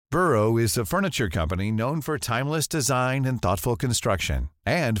Burrow is a furniture company known for timeless design and thoughtful construction,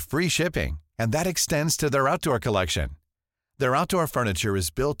 and free shipping, and that extends to their outdoor collection. Their outdoor furniture is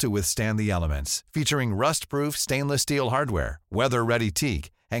built to withstand the elements, featuring rust-proof stainless steel hardware, weather-ready teak,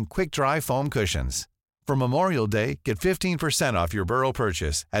 and quick-dry foam cushions. For Memorial Day, get 15% off your Burrow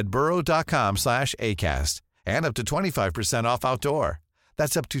purchase at burrow.com/acast, and up to 25% off outdoor.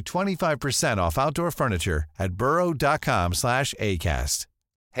 That's up to 25% off outdoor furniture at burrow.com/acast.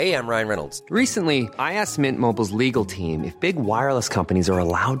 Hey, I'm Ryan Reynolds. Recently, I asked Mint Mobile's legal team if big wireless companies are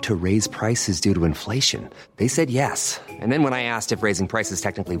allowed to raise prices due to inflation. They said yes. And then when I asked if raising prices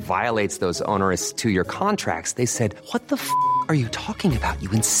technically violates those onerous two-year contracts, they said, "What the f*** are you talking about,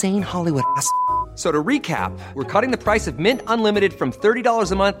 you insane Hollywood ass?" So to recap, we're cutting the price of Mint Unlimited from $30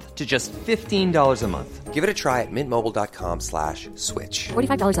 a month to just $15 a month. Give it a try at mintmobile.com/switch.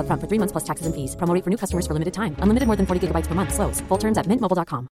 $45 up front for 3 months plus taxes and fees. Promo rate for new customers for limited time. Unlimited more than 40 gigabytes per month. Slows full terms at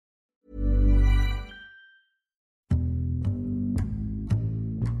mintmobile.com.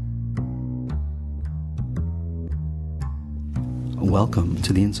 Welcome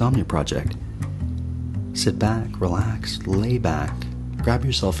to the Insomnia Project. Sit back, relax, lay back, grab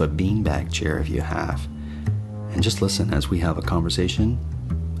yourself a beanbag chair if you have, and just listen as we have a conversation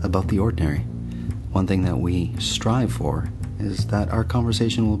about the ordinary. One thing that we strive for is that our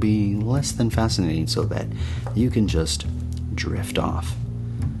conversation will be less than fascinating so that you can just drift off.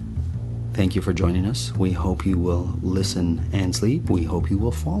 Thank you for joining us. We hope you will listen and sleep. We hope you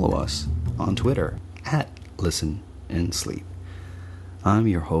will follow us on Twitter at Listen and Sleep. I'm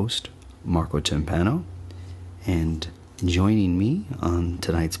your host, Marco Timpano, and joining me on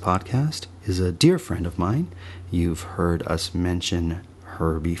tonight's podcast is a dear friend of mine. You've heard us mention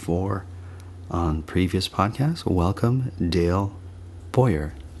her before on previous podcasts. Welcome, Dale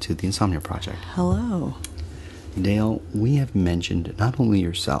Boyer, to the Insomnia Project. Hello. Dale, we have mentioned not only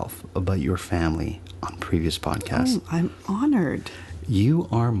yourself, but your family on previous podcasts. Oh, I'm honored. You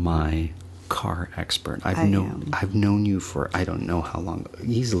are my car expert. I've known you for I don't know how long,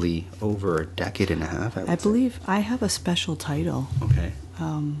 easily over a decade and a half. I believe I have a special title. Okay.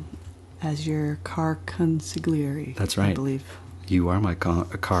 As your car consigliere. That's right. I believe. You are my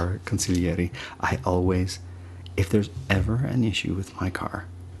car consigliere. I always, if there's ever an issue with my car,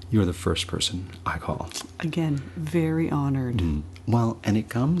 you're the first person I call. Again, very honored. Well, and it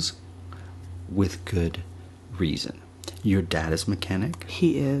comes with good reason. Your dad is a mechanic?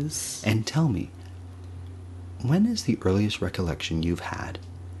 He is. And tell me, when is the earliest recollection you've had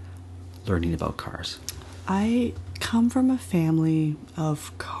learning about cars? I come from a family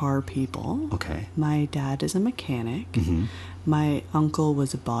of car people. Okay. My dad is a mechanic. Mm-hmm. My uncle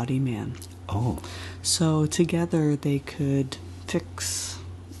was a body man. Oh. So together they could fix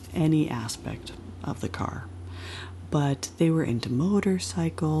any aspect of the car. But they were into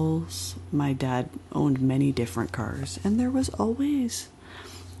motorcycles. My dad owned many different cars. And there was always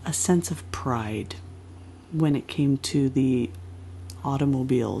a sense of pride when it came to the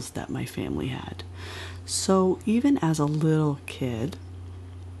automobiles that my family had. So even as a little kid,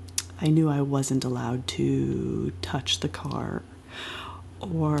 I knew I wasn't allowed to touch the car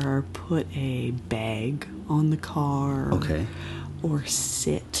or put a bag on the car. Okay. Or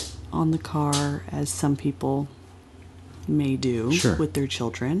sit on the car, as some people may do with their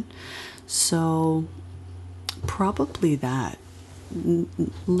children. So probably that.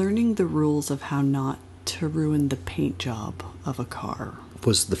 Learning the rules of how not to ruin the paint job of a car.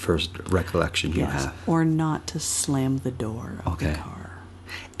 Was the first recollection you have. Or not to slam the door of the car.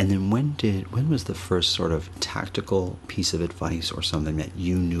 And then when was the first sort of tactical piece of advice or something that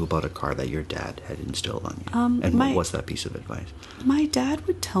you knew about a car that your dad had instilled on you? And what was that piece of advice? My dad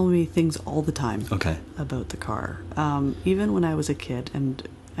would tell me things all the time about the car. Even when I was a kid, and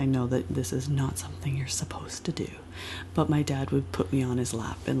I know that this is not something you're supposed to do, but my dad would put me on his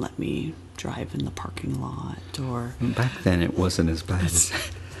lap and let me drive in the parking lot. Or back then it wasn't as bad.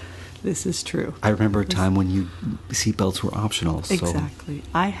 This is true. I remember a time when seatbelts were optional. So. Exactly.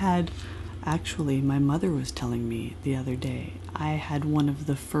 I had, actually, my mother was telling me the other day, I had one of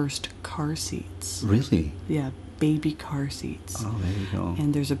the first car seats. Really? Yeah, baby car seats. Oh, there you go.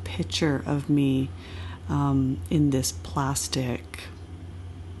 And there's a picture of me in this plastic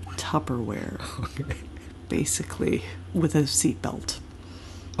Tupperware, basically, with a seatbelt.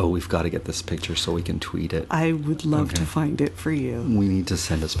 Oh, we've got to get this picture so we can tweet it. I would love to find it for you. We need to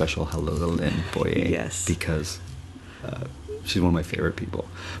send a special hello to Lynn Boyer. Yes. Because she's one of my favorite people.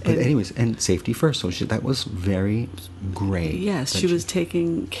 But anyways, and safety first. So that was very great. Yes, she was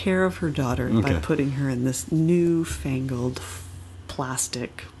taking care of her daughter by putting her in this newfangled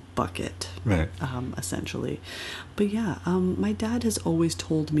plastic bucket, Right. essentially. But yeah, my dad has always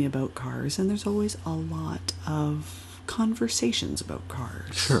told me about cars, and there's always a lot of conversations about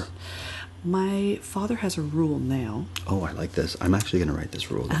cars. Sure. My father has a rule now. Oh, I like this. I'm actually going to write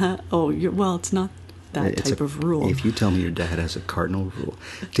this rule. Well, it's not that It's type of rule. If you tell me your dad has a cardinal rule,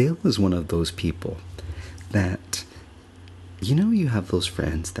 Dale is one of those people that, you have those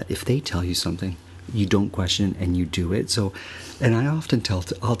friends that if they tell you something, you don't question and you do it. So, and I often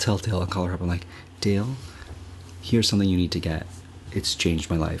I'll tell Dale, I'll call her up, I'm like, Dale, here's something you need to get. It's changed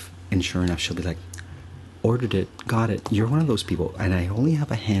my life. And sure enough, she'll be like, ordered it, got it. You're one of those people. And I only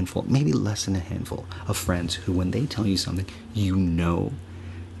have a handful, maybe less than a handful of friends who, when they tell you something, you know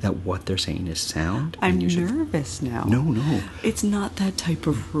that what they're saying is sound. I'm nervous now. No. It's not that type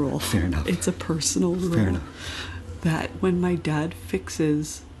of rule. Fair enough. It's a personal rule. Fair enough. That when my dad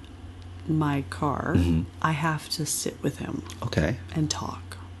fixes my car, I have to sit with him. Okay. And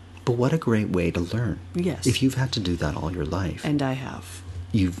talk. But what a great way to learn. Yes. If you've had to do that all your life. And I have.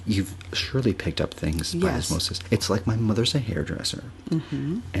 You've surely picked up things by osmosis. It's like my mother's a hairdresser.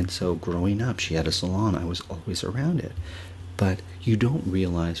 And so growing up, she had a salon. I was always around it. But you don't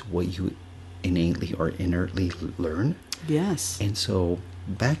realize what you innately or inertly learn. Yes. And so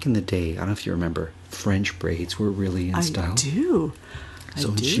back in the day, I don't know if you remember, French braids were really in style. I do.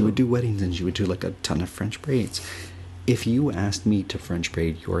 So she would do weddings and she would do like a ton of French braids. If you asked me to French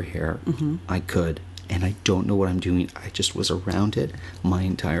braid your hair, I could. And I don't know what I'm doing. I just was around it my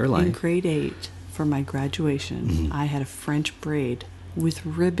entire life. In grade 8, for my graduation, I had a French braid with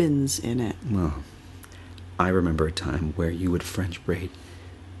ribbons in it. Well, I remember a time where you would French braid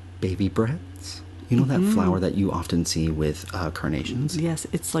baby breaths. You know that flower that you often see with carnations? Yes,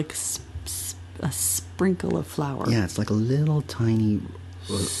 it's like a sprinkle of flour. Yeah, it's like a little tiny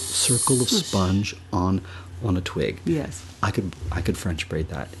circle of sponge on a twig. Yes. I could French braid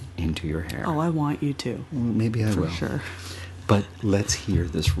that into your hair. Oh, I want you to. Well, maybe I will. For sure. But let's hear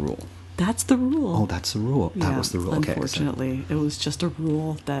this rule. That's the rule. Oh, that's the rule. That was the rule. Okay. Unfortunately, it was just a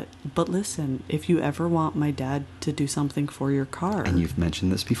rule that... But listen, if you ever want my dad to do something for your car... And you've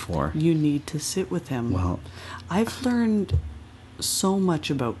mentioned this before. You need to sit with him. Well... I've learned so much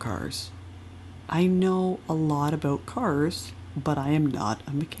about cars. I know a lot about cars, but I am not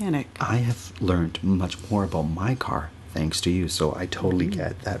a mechanic. I have learned much more about my car thanks to you, so I totally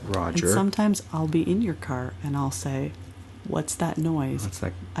get that, Roger. And sometimes I'll be in your car and I'll say... What's that noise? What's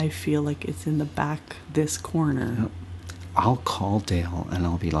that? I feel like it's in the back this corner. I'll call Dale and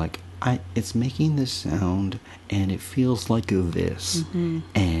I'll be like, it's making this sound and it feels like this.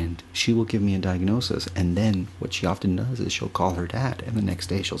 And she will give me a diagnosis. And then what she often does is she'll call her dad. And the next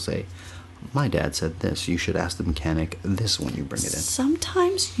day she'll say, my dad said this. You should ask the mechanic this when you bring it in.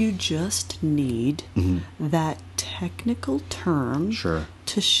 Sometimes you just need that technical term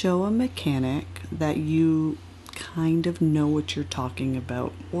to show a mechanic that you... kind of know what you're talking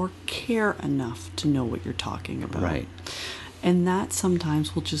about or care enough to know what you're talking about. Right. And that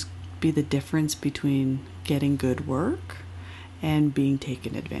sometimes will just be the difference between getting good work and being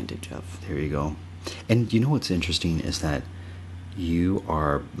taken advantage of. There you go. And you know what's interesting is that you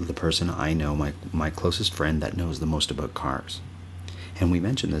are the person I know, my closest friend that knows the most about cars. And we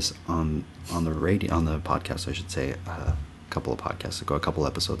mentioned this on the radio, on the podcast, I should say, couple of podcasts ago, a couple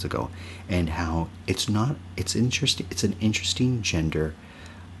episodes ago, and how it's interesting. It's an interesting gender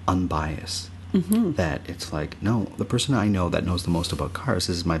unbiased. That it's like, no, the person I know that knows the most about cars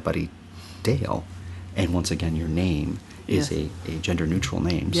is my buddy Dale, and once again, your name is a gender neutral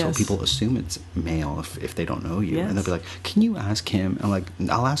name, so people assume it's male if they don't know you, and they'll be like, can you ask him? I'm like,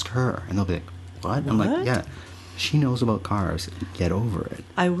 I'll ask her, and they'll be like, what? I'm like, yeah, she knows about cars. Get over it.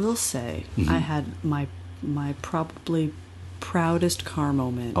 I will say, I had my probably proudest car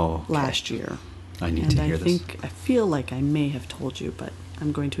moment last year. I need to hear this. I feel like I may have told you, but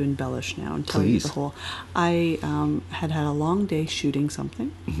I'm going to embellish now and tell you the whole. I had a long day shooting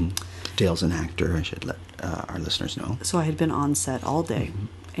something. Dale's an actor. I should let our listeners know. So I had been on set all day,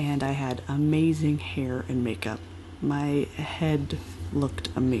 and I had amazing hair and makeup. My head looked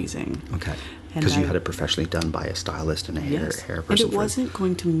amazing. Okay. Because you had it professionally done by a stylist and a hair person. And it wasn't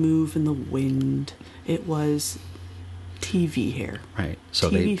going to move in the wind. It was TV hair. Right.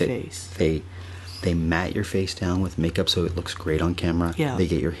 So TV face. They mat your face down with makeup so it looks great on camera. Yeah. They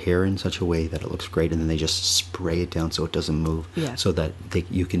get your hair in such a way that it looks great, and then they just spray it down so it doesn't move. Yeah. So that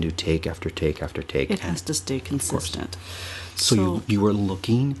you can do take after take after take. It has to stay consistent. So you were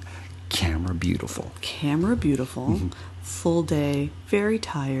looking camera beautiful. Camera beautiful. Full day. Very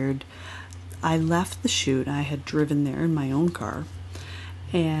tired. I left the shoot. I had driven there in my own car,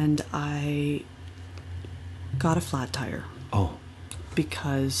 and I got a flat tire. Oh.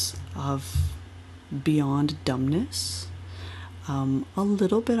 because of beyond dumbness. A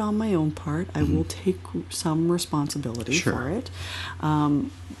little bit on my own part. I will take some responsibility for it.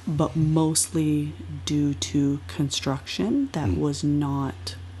 But mostly due to construction that was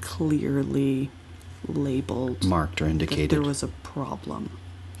not clearly labeled. Marked or indicated. That there was a problem.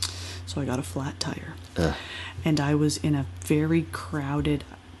 So I got a flat tire. And I was in a very crowded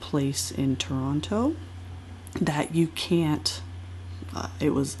place in Toronto that you can't... it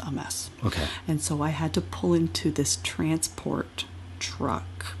was a mess. Okay. And so I had to pull into this transport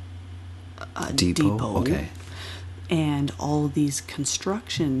truck depot. Okay. And all these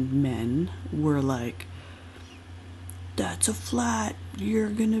construction men were like, that's a flat, you're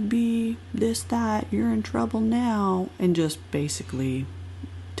gonna be this, that, you're in trouble now. And just basically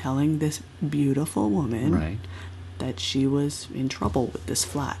telling this beautiful woman that she was in trouble with this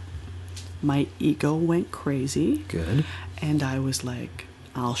flat. My ego went crazy. Good. And I was like,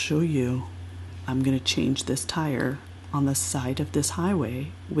 I'll show you. I'm going to change this tire on the side of this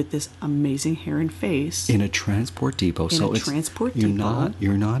highway with this amazing hair and face. In a transport depot. Transport depot.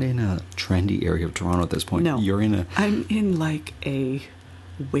 You're not in a trendy area of Toronto at this point. No. I'm in like a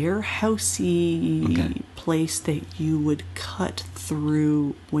warehousey place that you would cut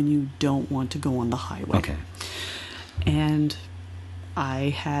through when you don't want to go on the highway. Okay. And I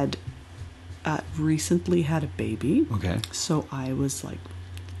had... recently had a baby. Okay. So I was like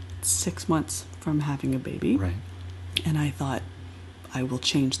 6 months from having a baby. Right. And I thought, I will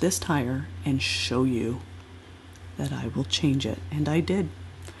change this tire and show you that I will change it. And I did.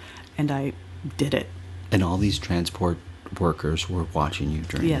 And I did it. And all these transport workers were watching you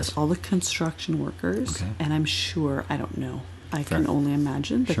during this? Yes, all the construction workers. Okay. And I'm sure, I don't know, I can only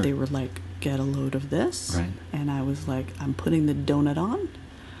imagine that they were like, get a load of this. Right. And I was like, I'm putting the donut on.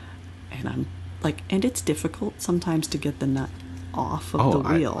 And I'm like, and it's difficult sometimes to get the nut off of the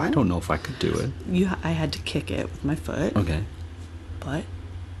wheel. I don't know if I could do it. I had to kick it with my foot. Okay. But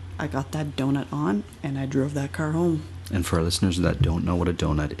I got that donut on and I drove that car home. And for our listeners that don't know what a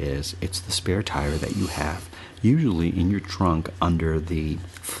donut is, it's the spare tire that you have usually in your trunk under the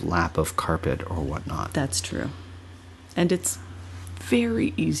flap of carpet or whatnot. That's true. And it's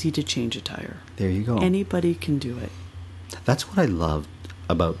very easy to change a tire. There you go. Anybody can do it. That's what I love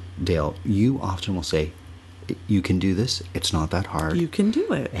about Dale. You often will say, you can do this, it's not that hard. You can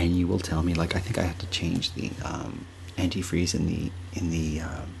do it. And you will tell me, like, I think I had to change the antifreeze in the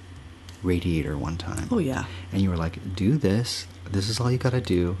radiator one time. Oh, yeah. And you were like, do this. This is all you got to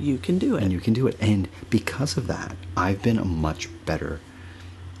do. You can do it. And you can do it. And because of that, I've been a much better,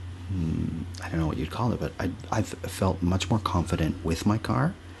 I don't know what you'd call it, but I've felt much more confident with my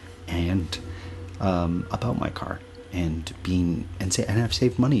car and about my car. And I've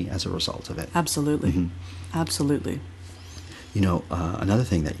saved money as a result of it. Absolutely. Mm-hmm. Absolutely. You know, another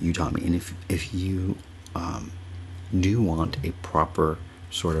thing that you taught me, and if you do want a proper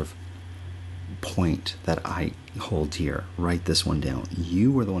sort of point that I hold dear, write this one down.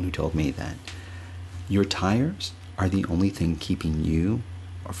 You were the one who told me that your tires are the only thing keeping you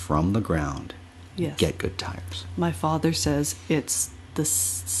from the ground. Yes. Get good tires. My father says it's the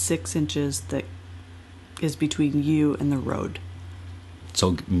 6 inches that is between you and the road.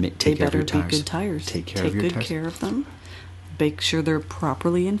 So take care of your tires. They better be good tires. Take care of your tires. Take good care of them. Make sure they're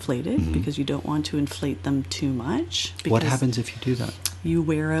properly inflated because you don't want to inflate them too much. What happens if you do that? You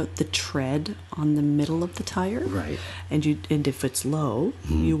wear out the tread on the middle of the tire. Right. And if it's low,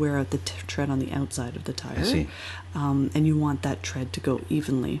 you wear out the tread on the outside of the tire. I see. And you want that tread to go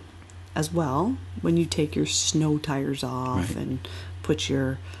evenly. As well, when you take your snow tires off and put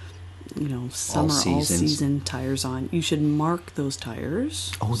your summer all-season tires on, you should mark those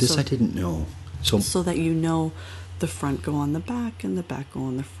tires. Oh, this I didn't know. So that you know the front go on the back and the back go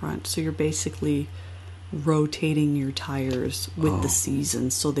on the front. So you're basically rotating your tires with the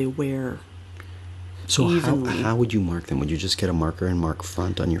seasons so they wear evenly. How would you mark them? Would you just get a marker and mark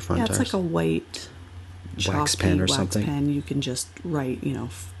front on your front tires? Yeah, it's like a white wax pen or wax something? Pen. You can just write,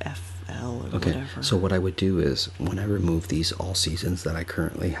 FL or whatever. So what I would do is when I remove these all seasons that I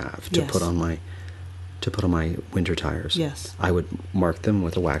currently have to put on my winter tires, I would mark them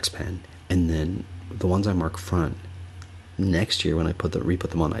with a wax pen, and then the ones I mark front, next year when I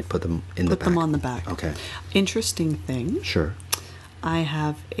re-put them on, I put them in the back. Put them on the back. Okay. Interesting thing. Sure. I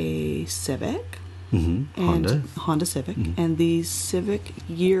have a Civic. Honda Civic. And the Civic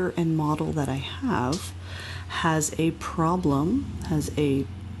year and model that I have has a problem, has a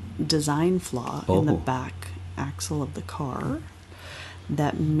design flaw in the back axle of the car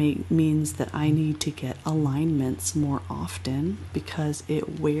that means that I need to get alignments more often because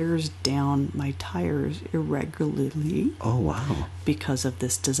it wears down my tires irregularly. Oh, wow. Because of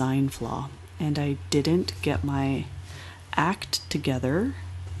this design flaw. And I didn't get my act together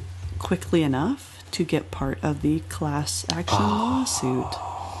quickly enough to get part of the class action lawsuit.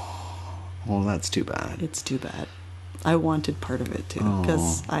 Well, that's too bad. It's too bad. I wanted part of it too,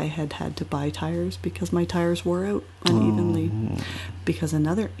 because I had to buy tires because my tires wore out unevenly. Because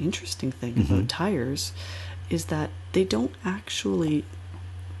another interesting thing about tires is that they don't actually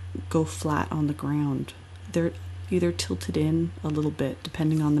go flat on the ground. They're either tilted in a little bit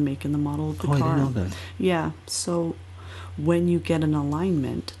depending on the make and the model of the car. I didn't know that. Yeah, so when you get an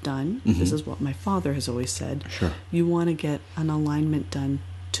alignment done, this is what my father has always said, Sure. you want to get an alignment done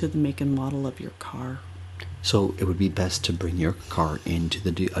to the make and model of your car. So it would be best to bring your car into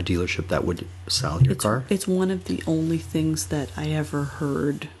a dealership that would sell your car? It's one of the only things that I ever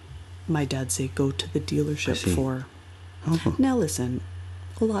heard my dad say go to the dealership for. Oh. Now listen,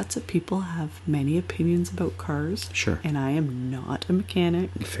 lots of people have many opinions about cars. Sure. And I am not a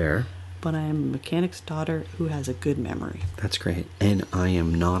mechanic. Fair. But I am a mechanic's daughter who has a good memory. That's great. And I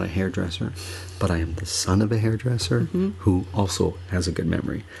am not a hairdresser, but I am the son of a hairdresser who also has a good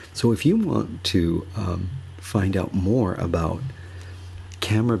memory. So if you want to find out more about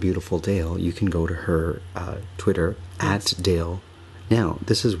Camera Beautiful Dale, you can go to her Twitter, @Dale. Now,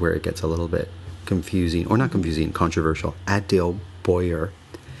 this is where it gets a little bit confusing, or not confusing, controversial, @Dale Boyer,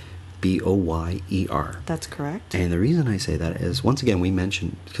 Boyer. That's correct. And the reason I say that is, once again, we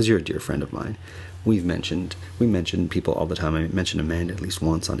mentioned, because you're a dear friend of mine, we mention people all the time. I mention Amanda at least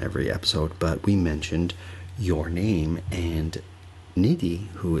once on every episode, but we mentioned your name. And Nidhi,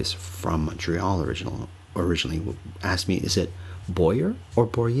 who is from Montreal originally asked me, is it Boyer or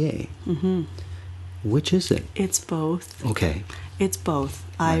Boyer? Which is it? It's both. Okay. It's both.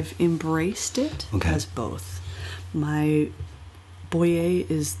 Right. I've embraced it Okay. as both. My Boyer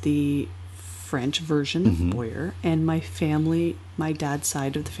is the French version of Boyer, and my family, my dad's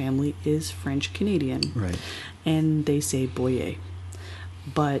side of the family, is French Canadian. Right. And they say Boyer.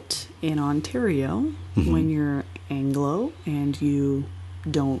 But in Ontario, when you're Anglo and you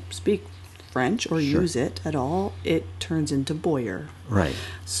don't speak French or use it at all, it turns into Boyer. Right.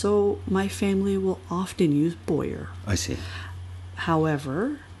 So my family will often use Boyer. I see.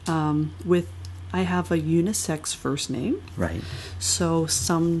 However, I have a unisex first name. Right. So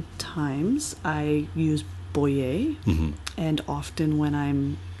sometimes I use Boyer, and often when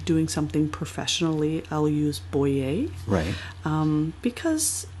I'm doing something professionally, I'll use Boyer. Right.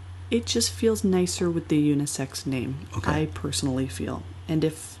 Because it just feels nicer with the unisex name. Okay. I personally feel. And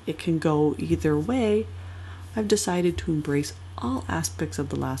if it can go either way, I've decided to embrace all aspects of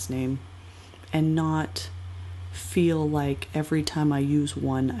the last name and not feel like every time I use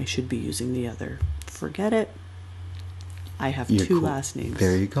one, I should be using the other. Forget it. I have You're two cool. last names.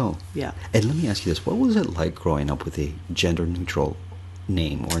 There you go. Yeah. And let me ask you this. What was it like growing up with a gender-neutral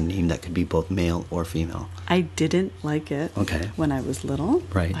name, or a name that could be both male or female? I didn't like it when I was little.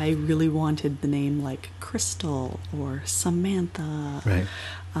 Right. I really wanted the name like Crystal or Samantha. Right.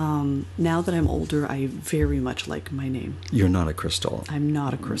 Now that I'm older, I very much like my name. You're not a Crystal. I'm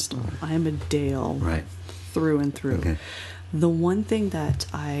not a Crystal. I am a Dale. Right. Through and through. Okay. The one thing that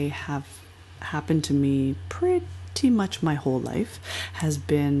I have happened to me pretty much my whole life has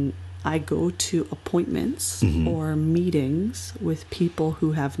been I go to appointments or meetings with people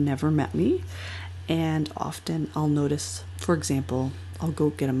who have never met me, and often I'll notice, for example, I'll go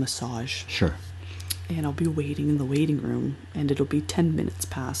get a massage. Sure. And I'll be waiting in the waiting room, and it'll be 10 minutes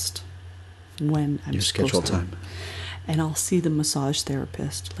past when I'm Your supposed scheduled to. time. And I'll see the massage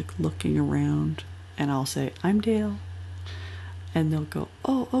therapist like looking around, and I'll say, "I'm Dale." And they'll go,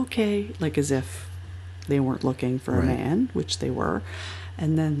 "Oh, okay," like as if they weren't looking for a man, which they were.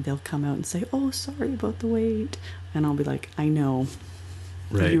 And then they'll come out and say, "Oh, sorry about the wait." And I'll be like, "I know.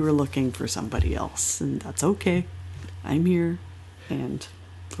 Right. You were looking for somebody else, and that's okay. I'm here." And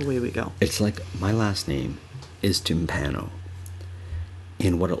away we go. It's like my last name is Timpano.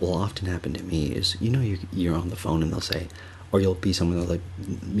 And what will often happen to me is, you're on the phone and they'll say, or you'll be someone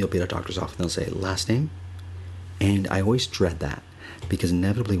you'll be at a doctor's office and they'll say, "Last name?" And I always dread that, because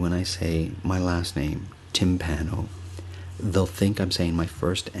inevitably when I say my last name, Timpano, they'll think I'm saying my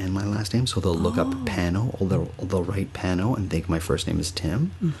first and my last name, so they'll look up Pano, or they'll write Pano and think my first name is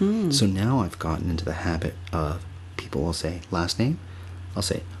Tim. So now I've gotten into the habit of, people will say last name, I'll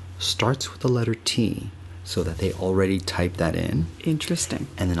say starts with the letter T, so that they already type that in. Interesting.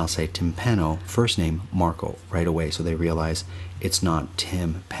 And then I'll say Timpano, first name Marco, right away, so they realize it's not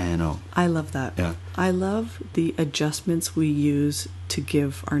Tim Pano. I love that. Yeah. I love the adjustments we use to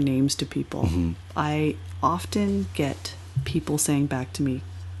give our names to people. I often get people saying back to me,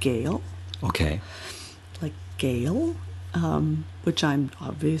 Gail. Okay. Like Gail, which I'm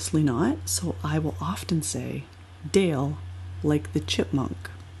obviously not. So I will often say Dale, like the chipmunk.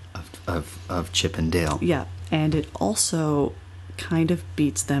 Of Chip and Dale. Yeah, and it also kind of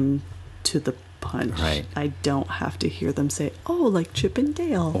beats them to the punch. Right. I don't have to hear them say, oh, like Chip and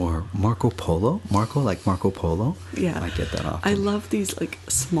Dale. Or Marco Polo. Marco, like Marco Polo. Yeah. I get that often. I love these like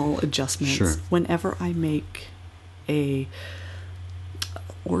small adjustments. Sure. Whenever I make a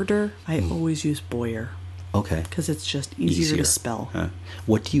order, I always use Boyer Okay. because it's just easier to spell.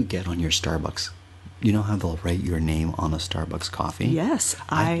 What do you get on your Starbucks? You know how they'll write your name on a Starbucks coffee? Yes,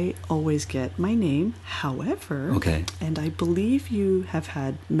 I always get my name. However, Okay. and I believe you have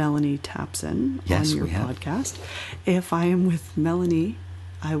had Melanie Tapson Yes, on your we have. podcast. If I am with Melanie,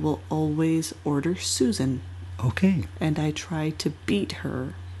 I will always order Susan, Okay. and I try to beat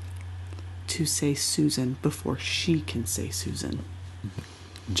her to say Susan before she can say Susan.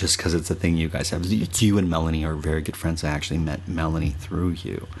 Just because it's a thing you guys have. You and Melanie are very good friends. I actually met Melanie through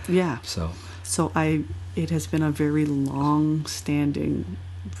you. Yeah. So, It has been a very long-standing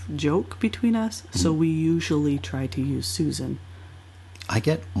joke between us, so we usually try to use Susan. I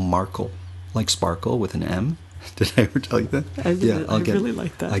get Markle, like sparkle with an M. Did I ever tell you that? I really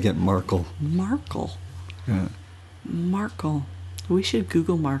like that. I get Markle. Markle. Yeah. Markle. We should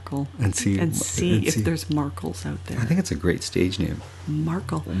Google Markle And see if there's Markles out there. I think it's a great stage name.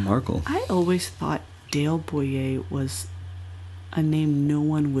 Markle. Markle. I always thought Dale Boyer was a name no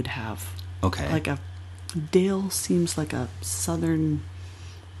one would have. Okay. Like Dale seems like a southern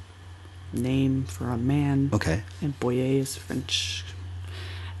name for a man. Okay. And Boyer is French.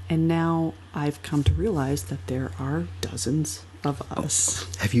 And now I've come to realize that there are dozens of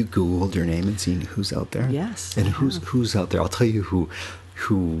us. Have you Googled your name and seen who's out there? Yes, And I who's out there? I'll tell you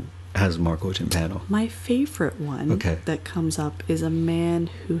who has Marco Timpano. My favorite one that comes up is a man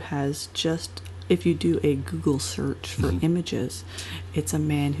who has just, if you do a Google search for images, it's a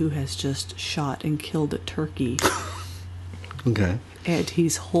man who has just shot and killed a turkey. Okay. And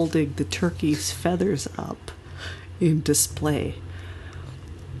he's holding the turkey's feathers up in display.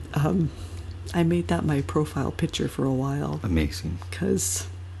 I made that my profile picture for a while. Amazing. Because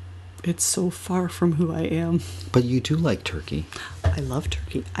it's so far from who I am. But you do like turkey. I love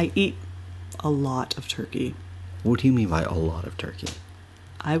turkey. I eat a lot of turkey. What do you mean by a lot of turkey?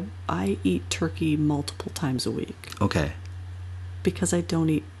 I eat turkey multiple times a week. Okay. Because I don't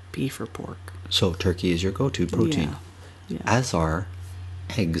eat beef or pork. So turkey is your go-to protein. Yeah. As are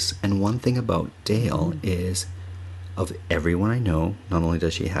eggs. And one thing about Dale is, of everyone I know, not only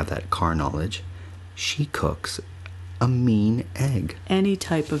does she have that car knowledge, she cooks a mean egg. Any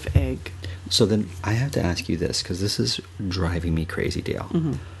type of egg. So then I have to ask you this, because this is driving me crazy, Dale.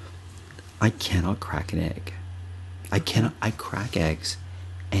 I cannot crack an egg. I crack eggs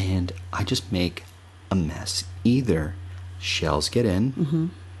and I just make a mess. Either shells get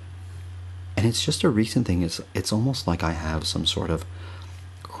in, and it's just a recent thing. It's almost like I have some sort of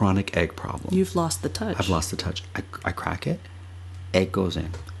chronic egg problem. You've lost the touch. I've lost the touch. I crack it, egg goes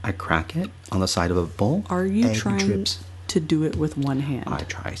in. I crack it on the side of a bowl. Are you egg trying drips. to do it with one hand? I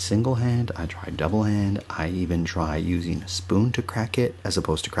try single hand, I try double hand, I even try using a spoon to crack it as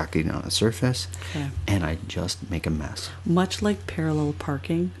opposed to cracking it on the surface. Okay. And I just make a mess. Much like parallel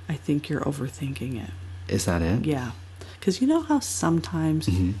parking, I think you're overthinking it. Is that it? Yeah. Because you know how sometimes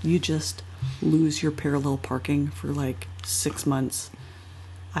you just lose your parallel parking for like 6 months?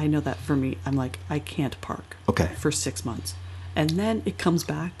 I know that for me. I'm like, I can't park for 6 months. And then it comes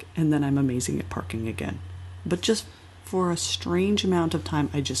back, and then I'm amazing at parking again. But just for a strange amount of time,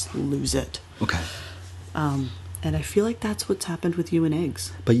 I just lose it. Okay. And I feel like that's what's happened with you and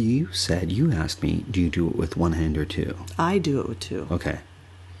eggs. But you asked me, do you do it with one hand or two? I do it with two. Okay.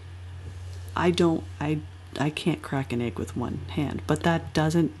 I can't crack an egg with one hand, but that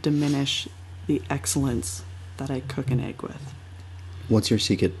doesn't diminish the excellence that I cook an egg with. What's your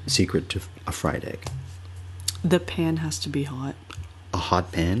secret to a fried egg? The pan has to be hot. A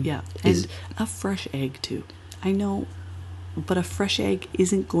hot pan? Yeah, and a fresh egg too. I know, but a fresh egg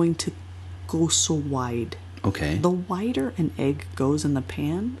isn't going to go so wide. Okay. The wider an egg goes in the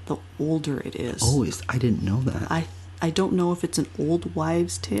pan, the older it is. Oh, I didn't know that. I don't know if it's an old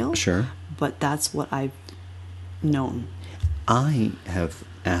wives' tale. Sure. But that's what I've known. I have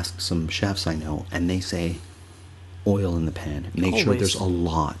asked some chefs I know, and they say oil in the pan. Make sure Always. there's a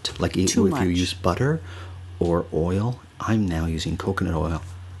lot. Like Too if much. you use butter or oil. I'm now using coconut oil.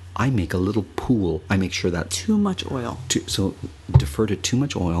 I make a little pool. I make sure that Too much oil. so defer to too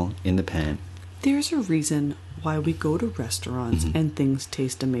much oil in the pan. There's a reason why we go to restaurants and things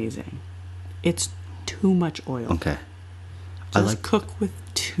taste amazing. It's too much oil. Okay. Just cook with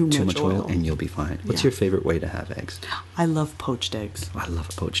too much oil and you'll be fine. What's Yeah. your favorite way to have eggs? I love poached eggs. I love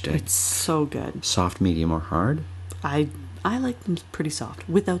a poached egg. It's so good. Soft, medium, or hard? I like them pretty soft,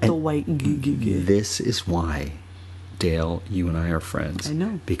 without the white. This is why, Dale, you and I are friends. I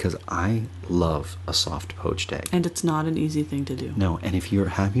know. Because I love a soft poached egg. And it's not an easy thing to do. No, and if you're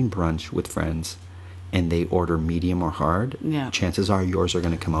having brunch with friends and they order medium or hard, Yeah. chances are yours are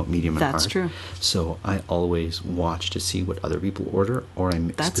going to come out medium and hard. That's true. So I always watch to see what other people order, or I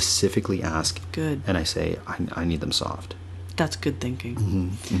That's specifically ask. good. And I say, I need them soft. That's good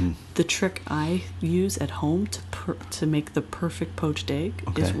thinking. The trick I use at home to make the perfect poached egg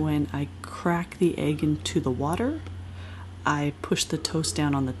is Okay. when I crack the egg into the water, I push the toast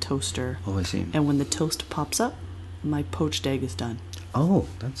down on the toaster, Oh, I see. and when the toast pops up, my poached egg is done. Oh,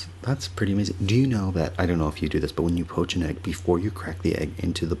 that's pretty amazing. Do you know that, I don't know if you do this, but when you poach an egg, before you crack the egg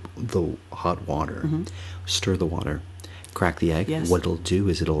into the hot water, stir the water, crack the egg, Yes. what it'll do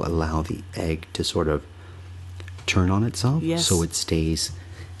is it'll allow the egg to sort of turn on itself, Yes. so it stays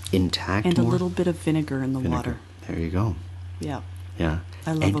intact And a more. little bit of vinegar in the Vinegar. water. There you go. Yeah. Yeah.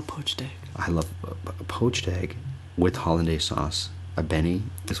 I love And a poached egg. I love a poached egg with hollandaise sauce. A Benny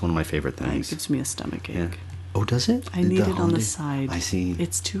is one of my favorite It things. gives me a stomach ache. Yeah. Oh, does it? I need it on the hollandaise- side. I see.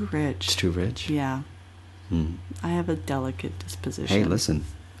 It's too rich. It's too rich? Yeah. Hmm. I have a delicate disposition. Hey, listen.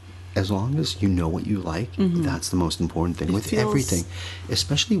 As long as you know what you like, that's the most important thing with feels- everything,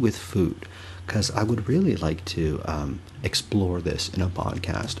 especially with food. Because I would really like to explore this in a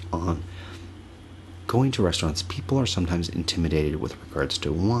podcast on going to restaurants. People are sometimes intimidated with regards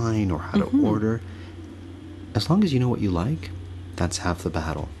to wine or how to order. As long as you know what you like, that's half the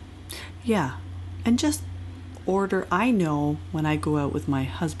battle. Yeah. And just order. I know when I go out with my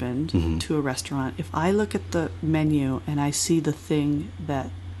husband to a restaurant, if I look at the menu and I see the thing that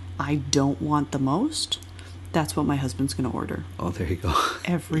I don't want the most, that's what my husband's going to order. Oh, there you go.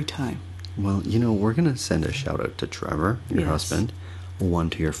 Every time. Well, we're going to send a shout out to Trevor, your Yes. husband, one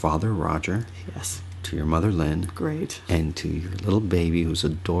to your father, Roger, Yes. to your mother, Lynn, Great. and to your little baby who's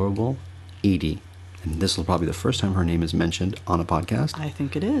adorable, Edie. And this will probably be the first time her name is mentioned on a podcast, I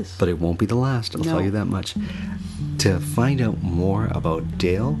think it is. but it won't be the last, I'll No. tell you that much. To find out more about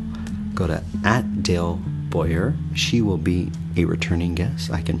Dale, go to @DaleBoyer. She will be a returning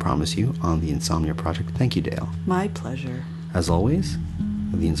guest, I can promise you, on the Insomnia Project. Thank you, Dale. My pleasure. As always,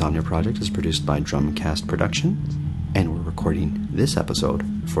 the Insomnia Project is produced by Drumcast Productions, and we're recording this episode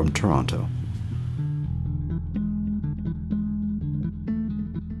from Toronto.